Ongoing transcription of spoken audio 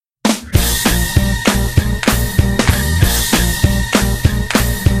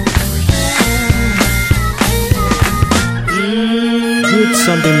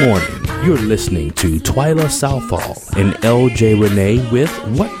Sunday morning, you're listening to Twyla Southall and LJ Renee with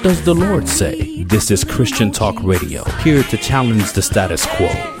What Does the Lord Say? This is Christian Talk Radio, here to challenge the status quo.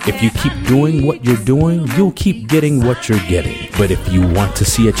 If you keep doing what you're doing, you'll keep getting what you're getting. But if you want to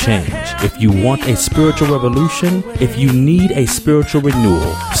see a change, if you want a spiritual revolution, if you need a spiritual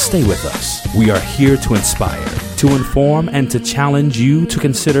renewal, stay with us. We are here to inspire, to inform, and to challenge you to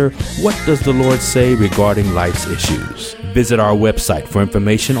consider what does the Lord say regarding life's issues. Visit our website for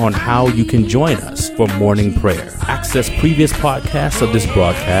information on how you can join us for morning prayer. Access previous podcasts of this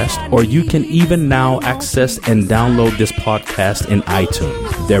broadcast, or you can even now access and download this podcast in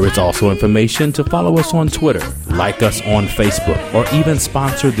iTunes. There is also information to follow us on Twitter, like us on Facebook, or even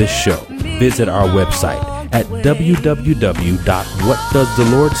sponsor this show. Visit our website at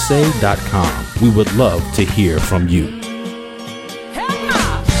www.whatdoesthelordsay.com. We would love to hear from you.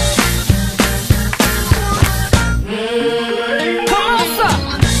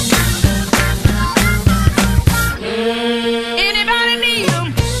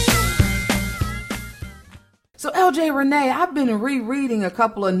 LJ Renee, I've been rereading a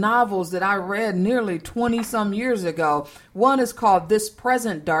couple of novels that I read nearly 20-some years ago. One is called This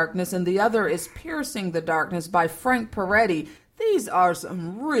Present Darkness, and the other is Piercing the Darkness by Frank Peretti. These are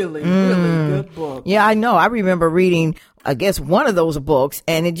some really good books. Yeah, I know. I remember reading, I guess, one of those books,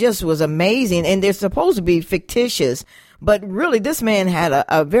 and it just was amazing. And they're supposed to be fictitious, but really this man had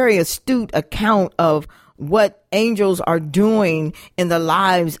a very astute account of what angels are doing in the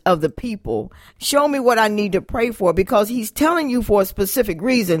lives of the people. Show me what I need to pray for, because he's telling you for a specific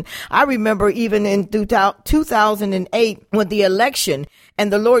reason. I remember even in 2008 with the election,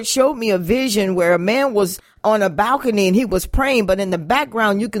 and the Lord showed me a vision where a man was on a balcony and he was praying, but in the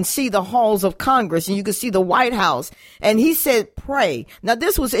background you can see the halls of Congress and you can see the White House. And he said, pray. Now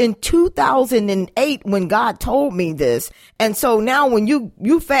this was in 2008 when God told me this. And so now when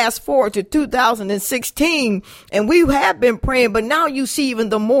you fast forward to 2016, and we have been praying, but now you see even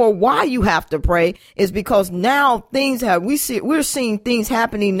the more why you have to pray is because now we're seeing things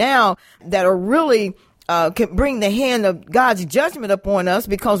happening now that are really can bring the hand of God's judgment upon us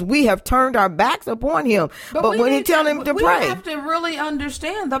because we have turned our backs upon him. But when he tell him to pray, we have to really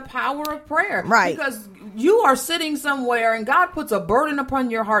understand the power of prayer. Right. Because you are sitting somewhere and God puts a burden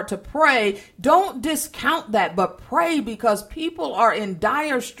upon your heart to pray. Don't discount that, but pray, because people are in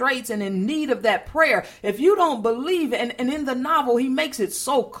dire straits and in need of that prayer. If you don't believe, and in the novel, he makes it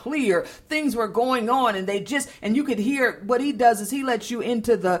so clear things were going on, and and you could hear what he does is he lets you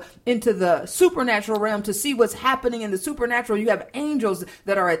into the supernatural realm to see what's happening in the supernatural. You have angels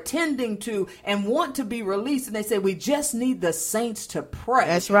that are attending to and want to be released, and they say, we just need the saints to pray.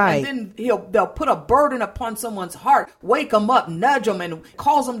 That's right. And then they'll put a burden upon someone's heart, wake them up, nudge them, and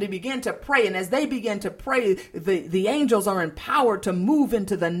cause them to begin to pray. And as they begin to pray, the angels are empowered to move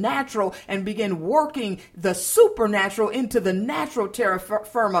into the natural and begin working the supernatural into the natural terra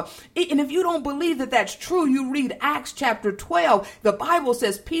firma. And if you don't believe that that's true, you read Acts chapter 12. The Bible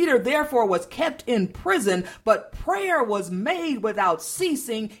says Peter therefore was kept in prison, but prayer was made without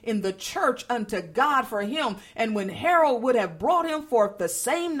ceasing in the church unto God for him. And when Herod would have brought him forth the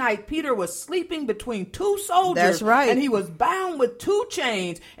same night, Peter was sleeping between two soldiers. That's right. And he was bound with two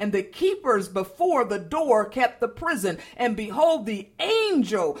chains, and the keepers before the door kept the prison. And behold, the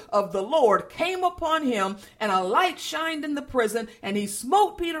angel of the Lord came upon him, and a light shined in the prison, and he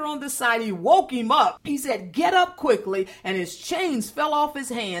smote Peter on the side. He woke him up. He said, get up quickly. And his chains fell off his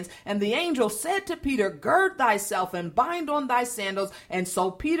hands. And the angel said to Peter, gird thyself and bind on thy sandals. And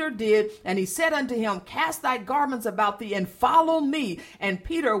so Peter did. And he said unto him, cast thy garments about thee and follow me. And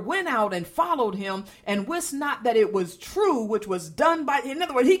Peter went out and followed him, and wist not that it was true which was done by, in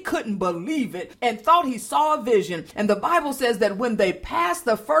other words, he couldn't believe it and thought he saw a vision. And the Bible says that when they passed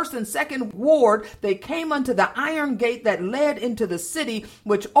the first and second ward, they came unto the iron gate that led into the city,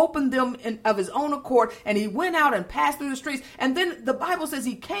 which opened them of his own accord. And he went out and passed through the streets. And then the Bible says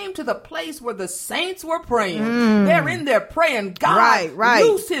he came to the place where the saints were praying. They're in there praying. God,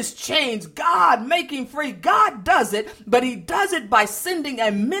 loose his chains. God, make him free. God does it, but he does it by sending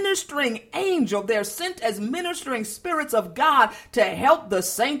a ministering angel. They're sent as ministering spirits of God to help the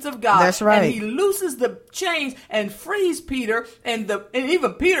saints of God. That's right. And he looses the chains and frees Peter, and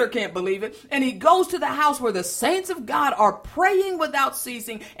even Peter can't believe it. And he goes to the house where the saints of God are praying without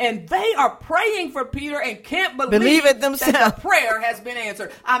ceasing, and they are praying for Peter and can't believe it themselves. that the prayer has been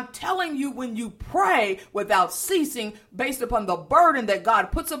answered. I'm telling you, when you pray without ceasing, based upon the burden that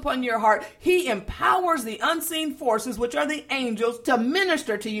God puts upon your heart, he empowers the unseen forces, which are the angels, to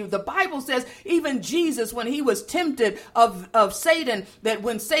minister to you. The Bible says even even Jesus, when he was tempted of Satan, that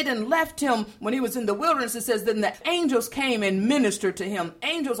when Satan left him, when he was in the wilderness, it says then the angels came and ministered to him.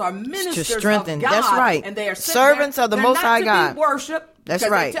 Angels are ministers to strengthen. of God. That's right. And they are servants of the Most High God. They're not to be worshiped. That's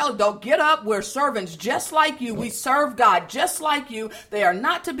right. They tell don't get up. We're servants just like you. We serve God just like you. They are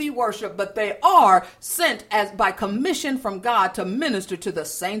not to be worshipped, but they are sent as by commission from God to minister to the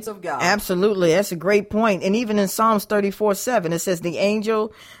saints of God. Absolutely. That's a great point. And even in Psalms 34:7, it says, the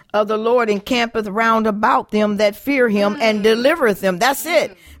angel of the Lord encampeth round about them that fear him and delivereth them. That's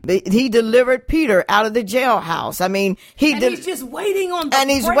it. He delivered Peter out of the jailhouse. I mean, he's just waiting on the and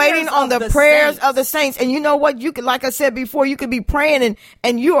he's waiting on the prayers of the saints. And you know what? You could, like I said before, you could be praying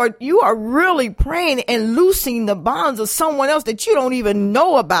and you are really praying and loosing the bonds of someone else that you don't even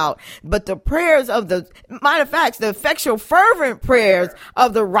know about. But the prayers of matter of fact, the effectual fervent prayers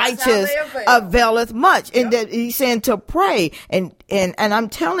of the righteous availeth much. And that he's saying to pray. And I'm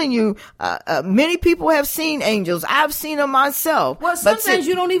telling you, many people have seen angels. I've seen them myself. Well, sometimes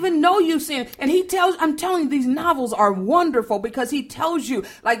you don't even know you've seen it. And I'm telling you, these novels are wonderful because he tells you,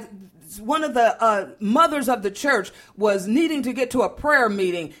 like, one of the mothers of the church was needing to get to a prayer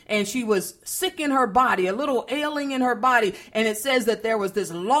meeting, and she was sick in her body, a little ailing in her body. And it says that there was this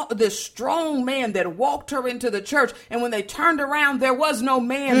strong man that walked her into the church. And when they turned around, there was no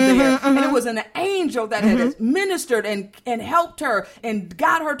man there. And it was an angel that had ministered and helped her and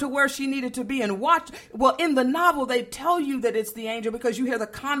got her to where she needed to be. And well, in the novel, they tell you that it's the angel because you hear the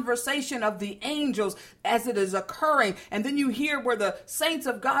conversation of the angels as it is occurring. And then you hear where the saints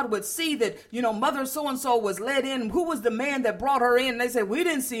of God would see that, mother so-and-so was led in. Who was the man that brought her in? And they said, we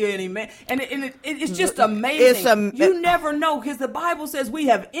didn't see any man. And it's just amazing. You never know, because the Bible says we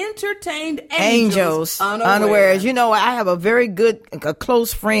have entertained angels unawares. I have a very good,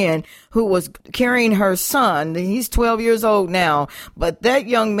 close friend who was carrying her son. He's 12 years old now, but that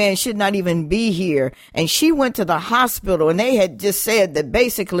young man should not even be here. And she went to the hospital, and they had just said that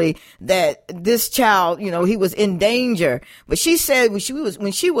basically that this child, he was in danger. But she said when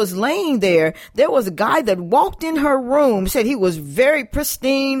she was laying there was a guy that walked in her room, said he was very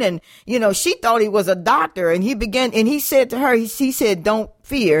pristine, and she thought he was a doctor, and he said to her, he said, don't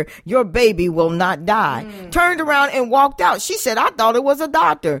fear, your baby will not die. Turned around and walked out. She said, I thought it was a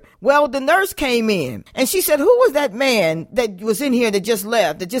doctor. Well, the nurse came in and she said, who was that man that was in here that just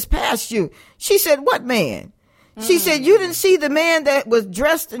left, that just passed you? She said, what man? She said, you didn't see the man that was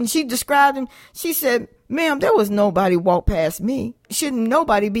dressed? And she described him. She said, ma'am, there was nobody walk past me. Shouldn't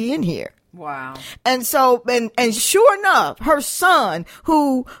nobody be in here? Wow. And so, and sure enough, her son,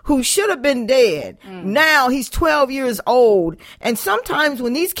 who should have been dead, now he's 12 years old. And sometimes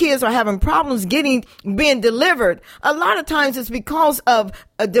when these kids are having problems being delivered, a lot of times it's because of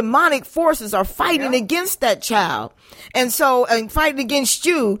demonic forces are fighting against that child. And so, and fighting against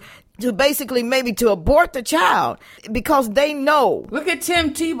you, to basically maybe to abort the child because they know. Look at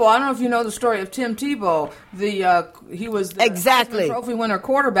Tim Tebow. I don't know if you know the story of Tim Tebow. He was the exactly trophy winner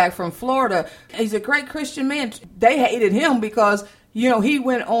quarterback from Florida. He's a great Christian man. They hated him because he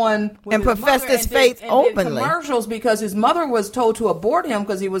went on and professed his faith openly. Did commercials because his mother was told to abort him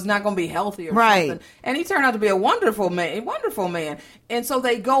because he was not going to be healthy or something. And he turned out to be a wonderful man. And so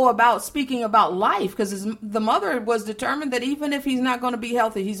they go about speaking about life because the mother was determined that even if he's not going to be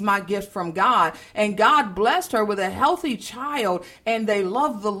healthy, he's my gift from God. And God blessed her with a healthy child, and they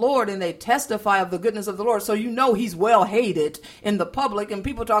love the Lord and they testify of the goodness of the Lord. So he's well hated in the public, and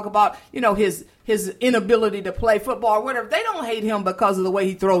people talk about, his inability to play football or whatever. They don't hate him because of the way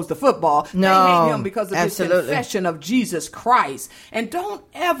he throws the football. No, they hate him because of his confession of Jesus Christ. And don't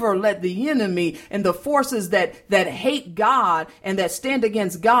ever let the enemy and the forces that hate God and that stand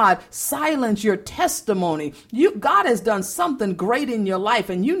against God silence your testimony. God has done something great in your life,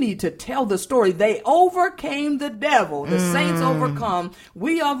 and you need to tell the story. They overcame the devil. The saints overcome.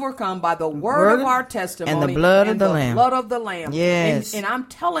 We overcome by the word of our testimony and the blood of the Lamb. Blood of the Lamb. Yes. And I'm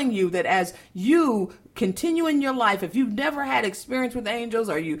telling you that as you continue in your life, if you've never had experience with angels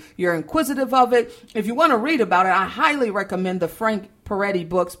or you're inquisitive of it, if you want to read about it, I highly recommend the Frank Peretti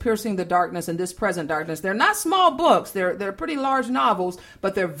books, Piercing the Darkness and This Present Darkness. They're not small books. They're pretty large novels,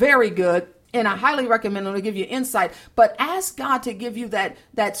 but they're very good. And I highly recommend them to give you insight. But ask God to give you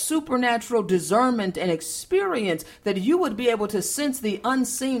that supernatural discernment and experience that you would be able to sense the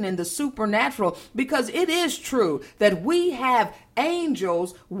unseen and the supernatural, because it is true that we have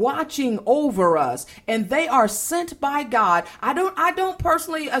angels watching over us, and they are sent by God. I don't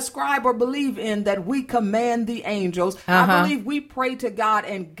personally ascribe or believe in that we command the angels. I believe we pray to God,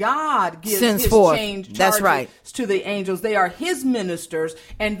 and God gives Sends his forth. charges That's right. to the angels. They are his ministers,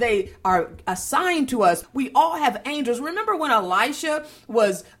 and they are assigned to us. We all have angels. Remember when Elisha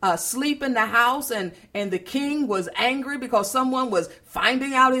was asleep in the house, and the king was angry because someone was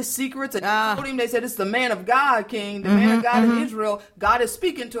finding out his secrets, and told him, they said, it's the man of God, king, the man of God in Israel. God is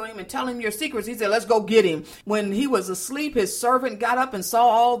speaking to him and telling him your secrets. He said, let's go get him. When he was asleep, his servant got up and saw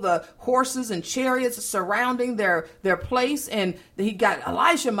all the horses and chariots surrounding their place, and he got,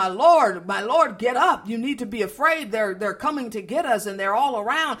 Elisha, my Lord, get up. You need to be afraid. They're coming to get us, and they're all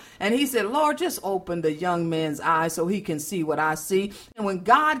around. And he said, Lord, just open the young man's eyes so he can see what I see. And when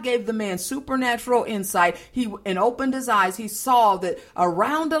God gave the man supernatural insight, and opened his eyes, he saw that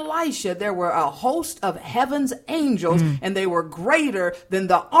around Elisha there were a host of heaven's angels, and they were greater than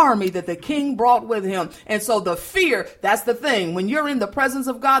the army that the king brought with him. And so the fear, that's the thing. When you're in the presence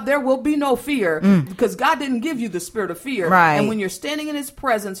of God, there will be no fear, because God didn't give you the spirit of fear. Right. And when you're standing in his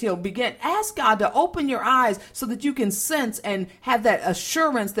presence, he'll begin, ask God to open your eyes so that you can sense and have that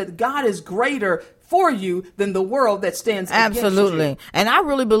assurance that God is greater for you than the world that stands Absolutely. against you. And I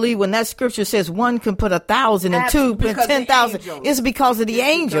really believe when that scripture says one can put 1,000 and two put 10,000, it's because of the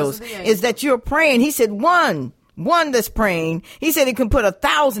angels. Is that you're praying. He said one that's praying. He said it can put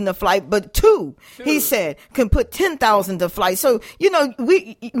 1,000 to flight, but two, he said, can put 10,000 to flight. So,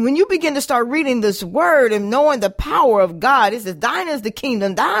 when you begin to start reading this word and knowing the power of God, it says, thine is the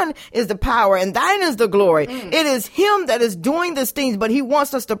kingdom, thine is the power, and thine is the glory. It is him that is doing these things, but he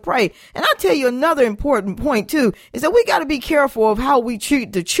wants us to pray. And I'll tell you another important point too, is that we got to be careful of how we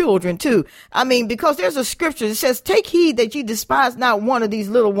treat the children too. I mean, because there's a scripture that says, take heed that ye despise not one of these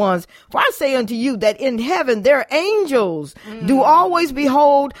little ones. For I say unto you that in heaven their angels do always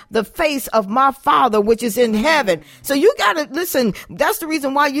behold the face of my Father which is in heaven. So you got to listen. That's the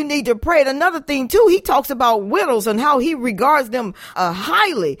reason why you need to pray. And another thing too, he talks about widows and how he regards them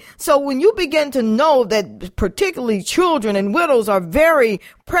highly. So when you begin to know that particularly children and widows are very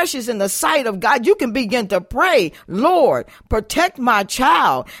precious in the sight of God, you can begin to pray, Lord, protect my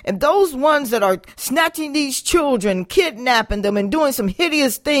child. And those ones that are snatching these children, kidnapping them and doing some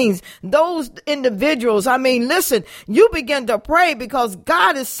hideous things, those individuals, I mean, listen, you begin to pray, because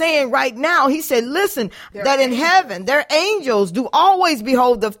God is saying right now, he said, listen, that in heaven, their angels do always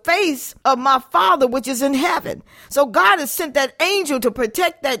behold the face of my Father, which is in heaven. So God has sent that angel to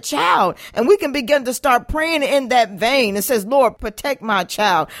protect that child. And we can begin to start praying in that vein. It says, Lord, protect my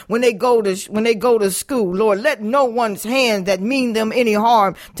child when they go to school. Lord, let no one's hand that mean them any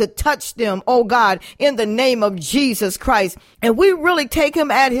harm to touch them, oh God, in the name of Jesus Christ. And we really take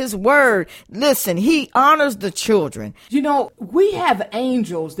him at his word. Listen, he honors the children. We have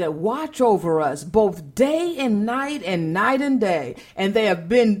angels that watch over us both day and night and day. And they have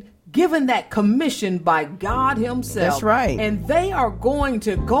been given that commission by God himself. That's right. And they are going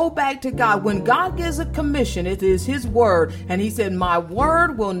to go back to God. When God gives a commission, it is his word. And he said, my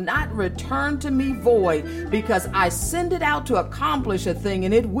word will not return to me void, because I send it out to accomplish a thing,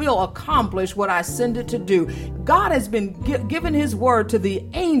 and it will accomplish what I send it to do. God has been given his word to the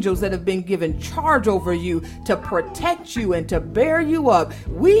angels that have been given charge over you to protect you and to bear you up.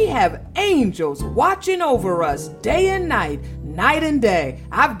 We have angels watching over us day and night and day.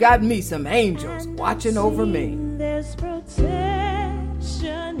 I've got me some angels watching over me. There's protection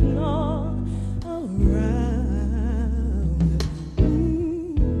all around.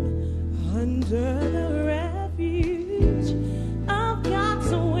 Under the refuge of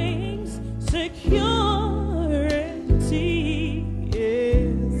God's wings, security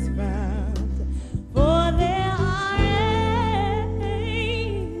is found. For there are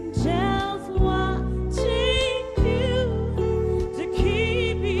angels watching you to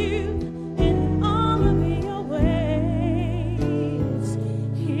keep you in all of your ways,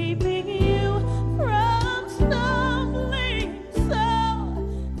 keeping you from stumbling. So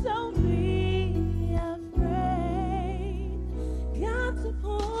don't be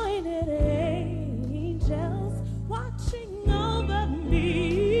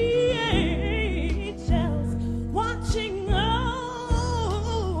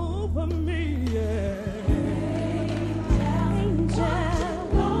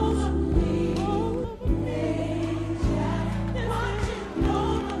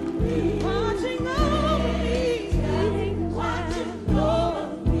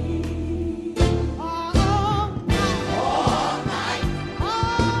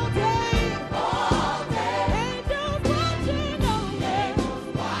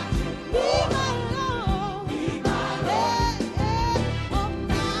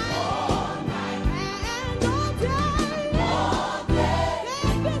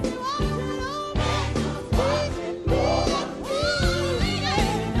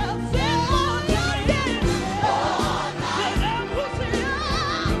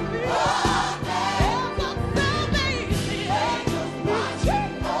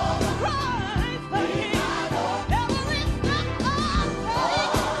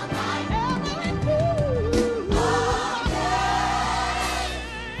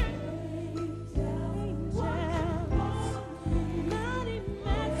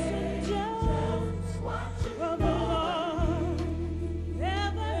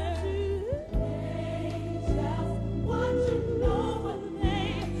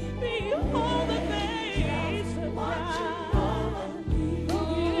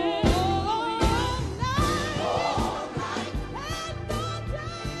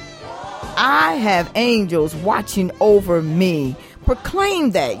I have angels watching over me.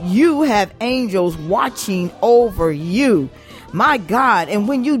 Proclaim that you have angels watching over you. My God. And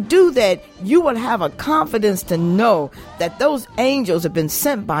when you do that, you will have a confidence to know that those angels have been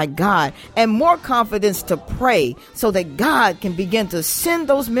sent by God, and more confidence to pray so that God can begin to send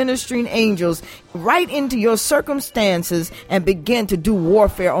those ministering angels right into your circumstances and begin to do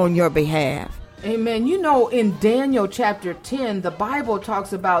warfare on your behalf. Amen. You know, in Daniel chapter 10, the Bible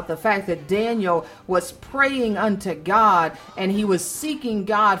talks about the fact that Daniel was praying unto God and he was seeking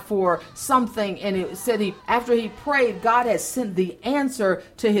God for something. And it said after he prayed, God has sent the answer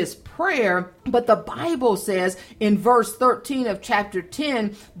to his prayer. But the Bible says in verse 13 of chapter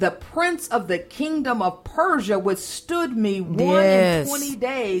 10, the prince of the kingdom of Persia withstood me 120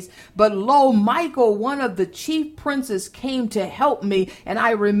 days. But lo, Michael, one of the chief princes, came to help me, and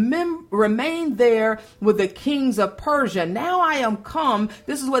I remained there with the kings of Persia. Now I am come.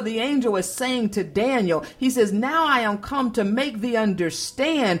 This is what the angel is saying to Daniel. He says, now I am come to make thee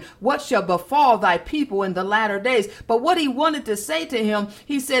understand what shall befall thy people in the latter days. But what he wanted to say to him,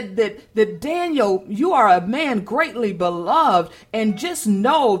 he said that Daniel, you are a man greatly beloved, and just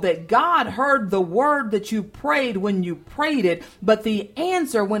know that God heard the word that you prayed when you prayed it, but the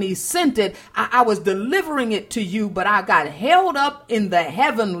answer when he sent it, I was delivering it to you, but I got held up in the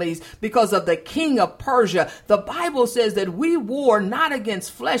heavenlies because of the king of Persia. The Bible says that we war not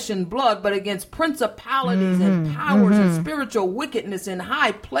against flesh and blood, but against principalities and powers and spiritual wickedness in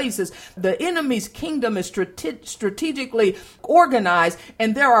high places. The enemy's kingdom is strategically organized,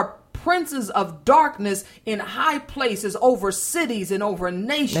 and there are princes of darkness in high places over cities and over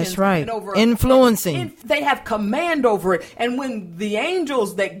nations. That's right. And over influencing. They have command over it. And when the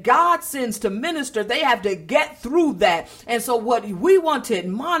angels that God sends to minister, they have to get through that. And so what we want to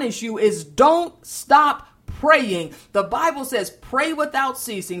admonish you is don't stop praying. The Bible says, pray without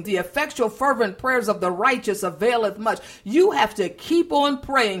ceasing. The effectual fervent prayers of the righteous availeth much. You have to keep on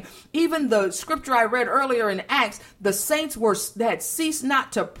praying. Even the scripture I read earlier in Acts, the saints had ceased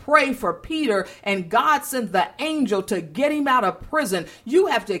not to pray for Peter, and God sent the angel to get him out of prison. You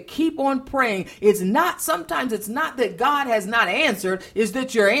have to keep on praying. Sometimes it's not that God has not answered, it's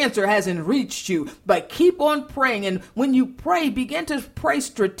that your answer hasn't reached you. But keep on praying. And when you pray, begin to pray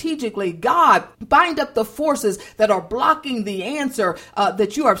strategically. God, bind up the forces that are blocking the answer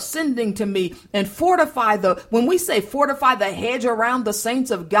that you are sending to me, and fortify when we say fortify the hedge around the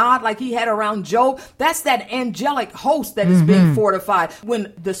saints of God like he had around Job, that's that angelic host that is being fortified.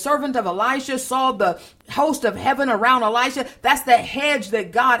 When the servant of Elisha saw the host of heaven around Elisha, that's the hedge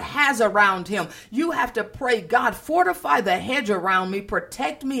that God has around him. You have to pray, God, fortify the hedge around me,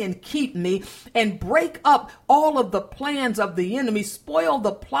 protect me and keep me, and break up all of the plans of the enemy, spoil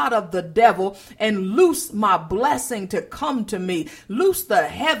the plot of the devil, and loose my blessing to come to me. Loose the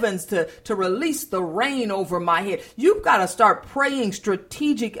heavens to release the rain over my head. You've got to start praying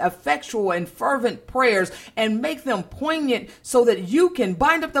strategic, effectual, and fervent prayers and make them poignant so that you can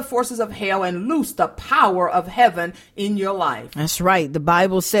bind up the forces of hell and loose the power of heaven in your life. That's right. The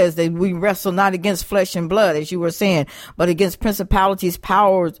Bible says that we wrestle not against flesh and blood, as you were saying, but against principalities,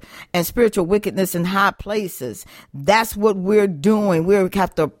 powers, and spiritual wickedness in high places. That's what we're doing. We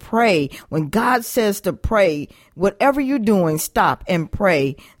have to pray. When God says to pray, whatever you're doing, stop and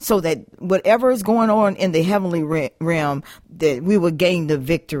pray so that whatever is going on in the heavenly realm, that we will gain the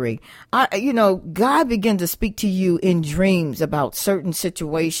victory. God began to speak to you in dreams about certain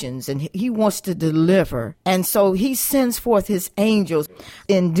situations, and he wants to deliver. And so he sends forth his angels.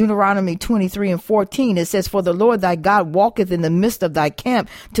 In Deuteronomy 23:14, it says, for the Lord thy God walketh in the midst of thy camp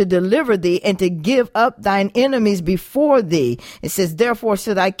to deliver thee and to give up thine enemies before thee. It says, therefore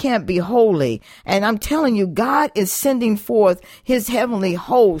should thy camp be holy. And I'm telling you, God is sending forth his heavenly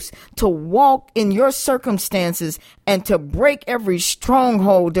host to walk in your circumstances and to break every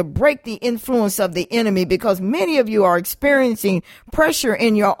stronghold, to break the influence of the enemy, because many of you are experiencing pressure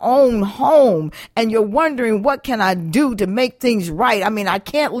in your own home and you're wondering, what can I do to make things right? I mean, I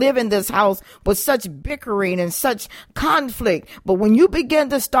can't live in this house with such bickering and such conflict. But when you begin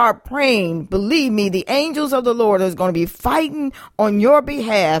to start praying, believe me, the angels of the Lord is going to be fighting on your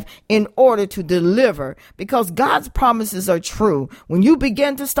behalf in order to deliver, because God's promises are true. When you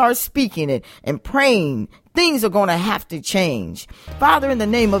begin to start speaking it and praying, things are going to have to change. Father, in the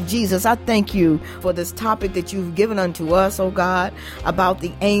name of Jesus, I thank you for this topic that you've given unto us, oh God, about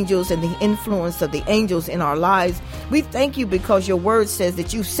the angels and the influence of the angels in our lives. We thank you because your word says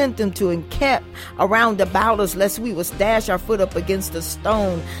that you sent them to encamp around about us, lest we would dash our foot up against a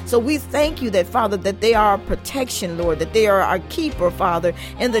stone. So we thank you that, Father, that they are our protection, Lord, that they are our keeper, Father,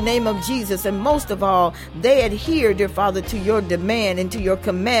 in the name of Jesus. And most of all, they adhere, dear Father, to your demand and to your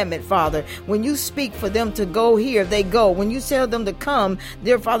commandment, Father. When you speak for them to go here, they go. When you tell them to come,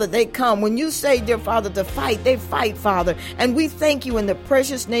 dear Father, they come. When you say, dear Father, to fight, they fight, Father. And we thank you in the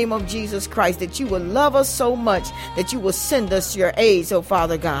precious name of Jesus Christ that you will love us so much that you will send us your aid, oh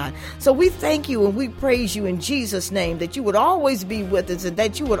Father God. So we thank you and we praise you in Jesus' name that you would always be with us and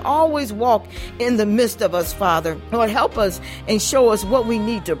that you would always walk in the midst of us, Father. Lord, help us and show us what we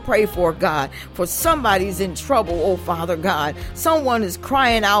need to pray for, God. For somebody's in trouble, oh Father God. Someone is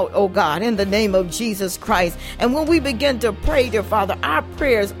crying out, oh God, in the name of Jesus Christ. And when we begin to pray, dear Father, our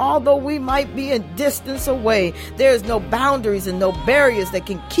prayers, although we might be a distance away, there is no boundaries and no barriers that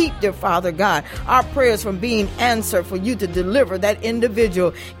can keep, dear Father God, our prayers from being answered for you to deliver that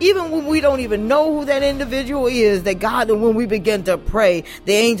individual. Even when we don't even know who that individual is, that God, and when we begin to pray,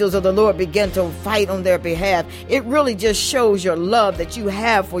 the angels of the Lord begin to fight on their behalf. It really just shows your love that you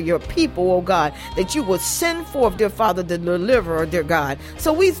have for your people, oh God, that you will send forth, dear Father, the deliverer, dear God.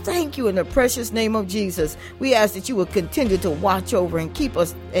 So we thank you in the precious name of Jesus. We ask that you will continue to watch over and keep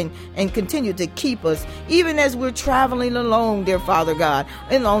us and continue to keep us, even as we're traveling along, dear Father God,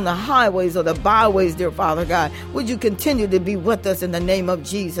 and on the highways or the byways, dear Father God. Would you continue to be with us in the name of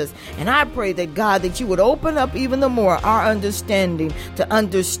Jesus? And I pray that, God, that you would open up even the more our understanding to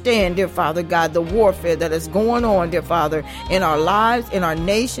understand, dear Father God, the warfare that is going on, dear Father, in our lives, in our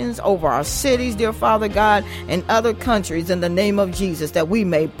nations, over our cities, dear Father God, and other countries, in the name of Jesus, that we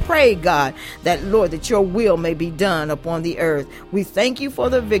may pray, God, that, Lord, that your will may be done upon the earth. We thank you for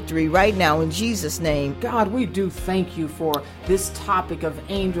the victory right now in Jesus' name. God, we do thank you for this topic of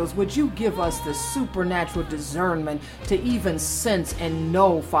angels. Would you give us the supernatural discernment to even sense and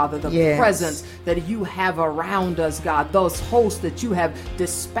know, Father, the presence that you have around us, God, those hosts that you have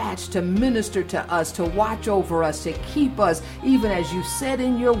dispatched to minister to us, to watch over us, to keep us, even as you said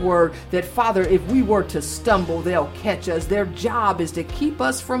in your word, that, Father, if we were to stumble, they'll catch us. Their job is to keep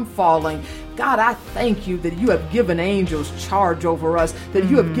us from falling. God, I thank you that you have given angels charge over us, that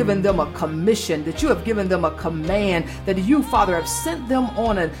you have given them a commission, that you have given them a command, that you, Father, have sent them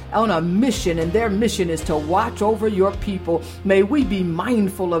on a mission, and their mission is to watch over your people. May we be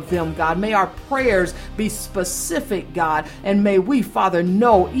mindful of them, God. May our prayers be specific, God, and may we, Father,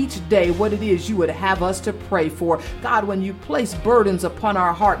 know each day what it is you would have us to pray for. God, when you place burdens upon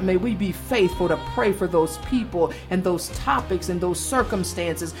our heart, may we be faithful to pray for those people and those topics and those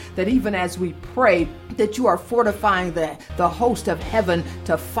circumstances, that even as we pray, that you are fortifying the host of heaven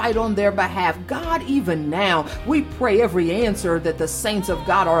to fight on their behalf. God, even now, we pray every answer that the saints of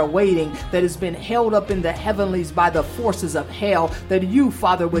God are awaiting, that has been held up in the heavenlies by the forces of hell, that you,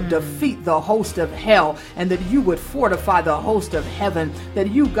 Father, would defeat the host of hell, and that you would fortify the host of heaven, that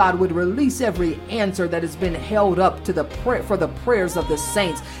you, God, would release every answer that has been held up to for the prayers of the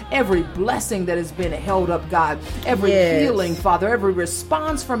saints, every blessing that has been held up, God, every healing, Father, every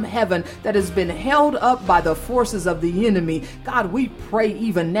response from heaven that has been held up by the forces of the enemy. God, we pray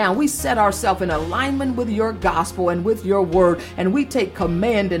even now. We set ourselves in alignment with your gospel and with your word, and we take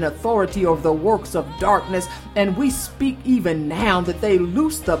command and authority over the works of darkness, and we speak even now that they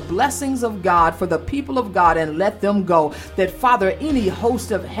loose the blessings of God for the people of God and let them go. That, Father, any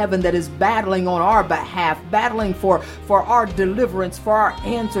host of heaven that is battling on our behalf, battling for our deliverance, for our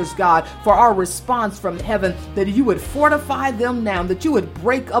answers, God, for our response from heaven, that you would fortify them now, that you would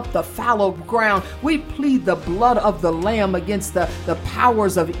break up the fallow ground. We plead the blood of the Lamb against the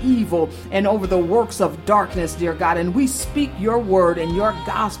powers of evil and over the works of darkness, dear God, and we speak your word and your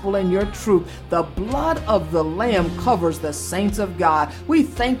gospel and your truth. The blood of the Lamb covers the saints of God. We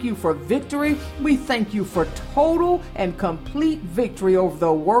thank you for victory. We thank you for total and complete victory over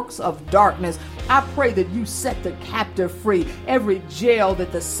the works of darkness. I pray that you set the captive free. Every jail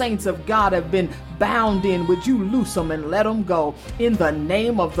that the saints of God have been bound in, would you loose them and let them go in the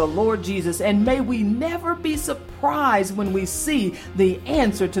name of the Lord Jesus. And may we never be surprised surprised when we see the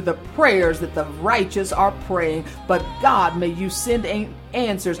answer to the prayers that the righteous are praying. But God, may you send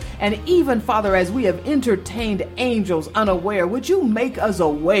answers. And even, Father, as we have entertained angels unaware, would you make us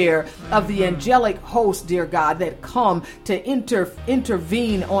aware of the angelic host, dear God, that come to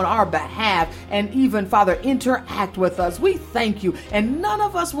intervene on our behalf and even, Father, interact with us. We thank you. And none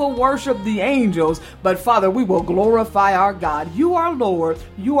of us will worship the angels, but Father, we will glorify our God. You are Lord,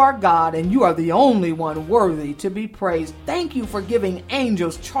 you are God, and you are the only one worthy to be praised. Thank you for giving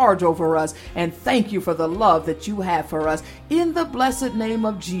angels charge over us, and thank you for the love that you have for us. In the blessed name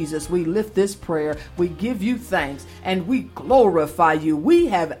of Jesus, we lift this prayer. We give you thanks and we glorify you. We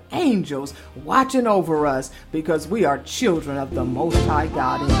have angels watching over us because we are children of the Most High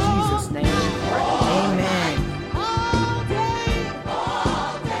God. In Jesus' name we pray. Amen.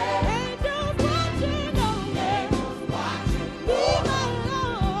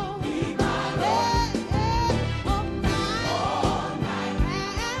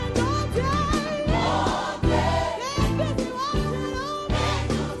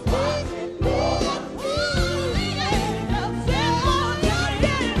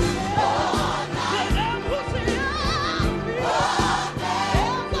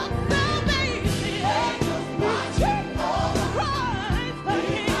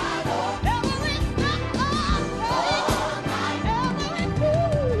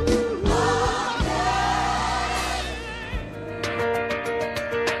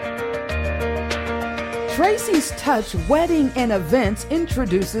 Tracy's Touch Wedding and Events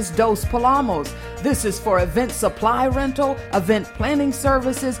introduces Dos Palamos. This is for event supply rental, event planning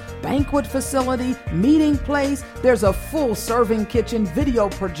services, banquet facility, meeting place. There's a full serving kitchen, video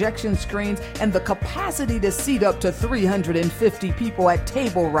projection screens, and the capacity to seat up to 350 people at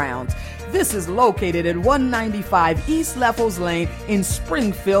table rounds. This is located at 195 East Leffels Lane in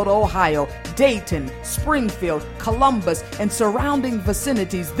Springfield, Ohio. Dayton, Springfield, Columbus, and surrounding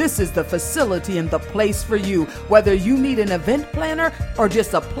vicinities. This is the facility and the place for you. Whether you need an event planner or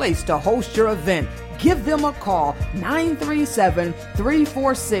just a place to host your event, give them a call,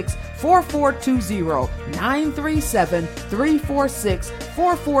 937-346-4420,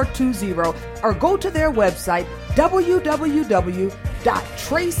 937-346-4420, or go to their website,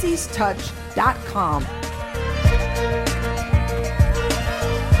 www.tracystouch.com.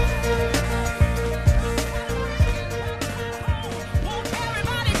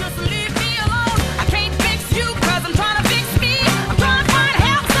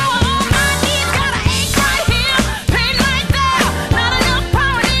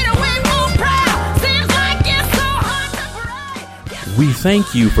 We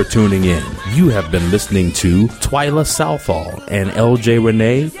thank you for tuning in. You have been listening to Twyla Southall and LJ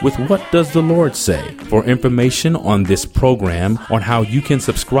Renee with What Does the Lord Say? For information on this program, on how you can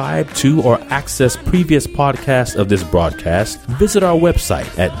subscribe to or access previous podcasts of this broadcast, visit our website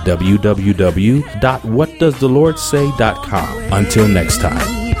at www.whatdoesthelordsay.com. Until next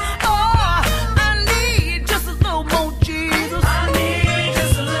time.